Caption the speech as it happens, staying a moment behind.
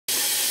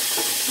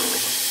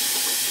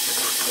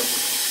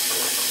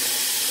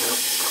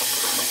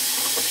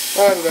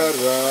Da da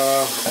da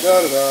da da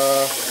da.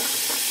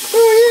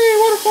 Oh yay,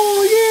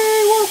 waterfall! Yay,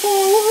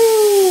 waterfall!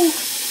 Woohoo!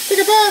 Take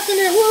a bath in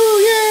it!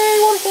 Woo!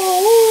 Yay, waterfall!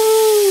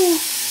 Woo!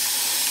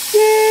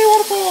 Yay,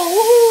 waterfall!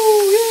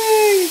 Woohoo!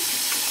 Yay!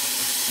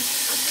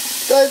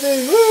 Dive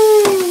in!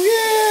 Woo!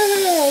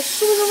 Yeah!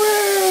 Swimming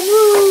around!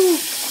 Woo!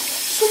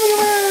 Swimming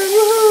around!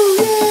 Woohoo!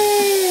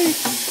 Yay!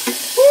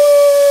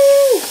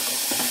 Woo!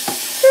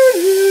 Doo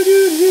doo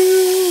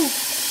doo.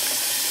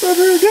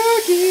 Rubber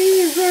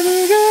ducky,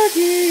 rubber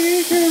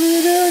ducky,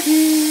 rubber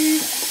ducky.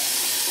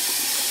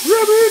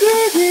 Rubber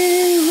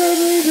ducky,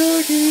 rubber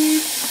ducky,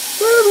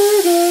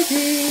 rubber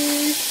ducky.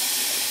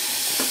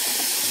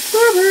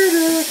 Rubber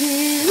ducky,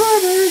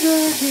 rubber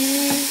ducky.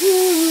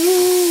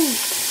 Woo!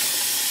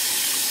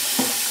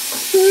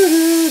 Doo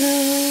doo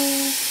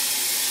doo.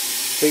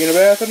 Taking a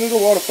bath under the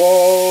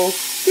waterfall.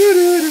 Doo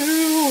doo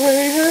doo.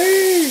 Hey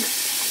hey.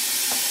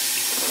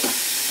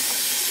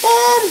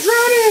 Oh, I'm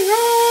drowning.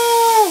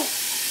 Oh,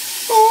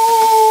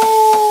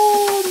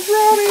 oh, I'm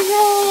drowning.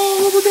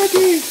 Oh, rubber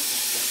ducky.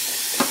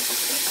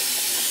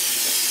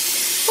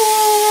 Oh,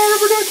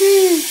 rubber ducky.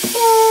 Oh,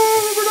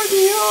 rubber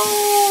ducky.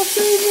 Oh,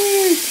 save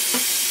me.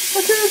 I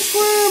can't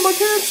swim. I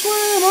can't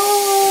swim.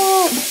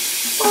 Oh,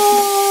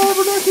 oh,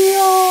 rubber ducky.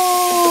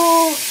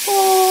 Oh,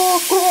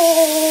 oh,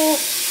 oh,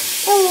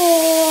 oh,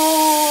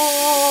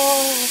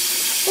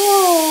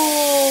 oh.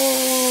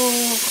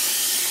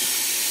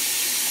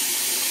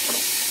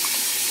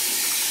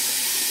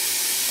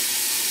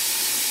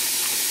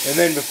 And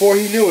then before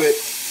he knew it,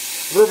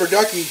 Rubber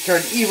Ducky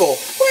turned evil.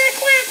 Quack,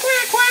 quack,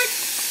 quack, quack.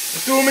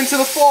 And threw him into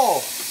the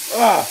fall.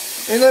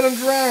 And let him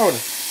drown.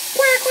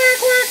 Quack, quack,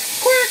 quack,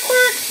 quack,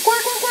 quack,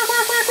 quack, quack, quack,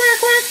 quack, quack, quack,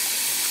 quack.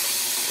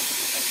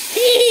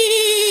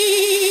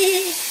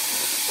 Hee.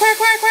 Quack,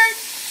 quack, quack.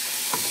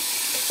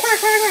 Quack,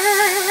 quack,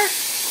 quack.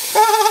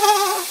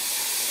 Ah.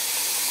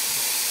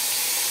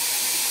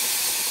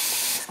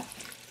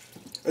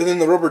 And then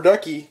the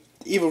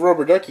evil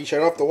Rubber Ducky,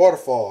 shut off the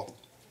waterfall.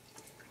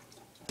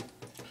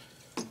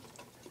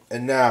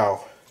 And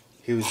now,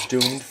 he was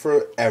doomed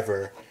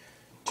forever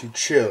to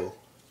chill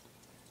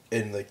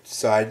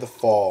inside the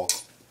fall.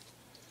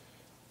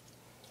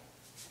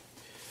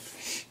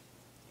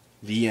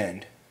 The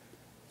end.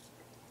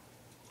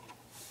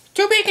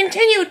 To be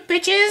continued,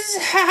 bitches!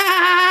 Ha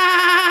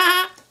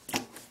ha ha!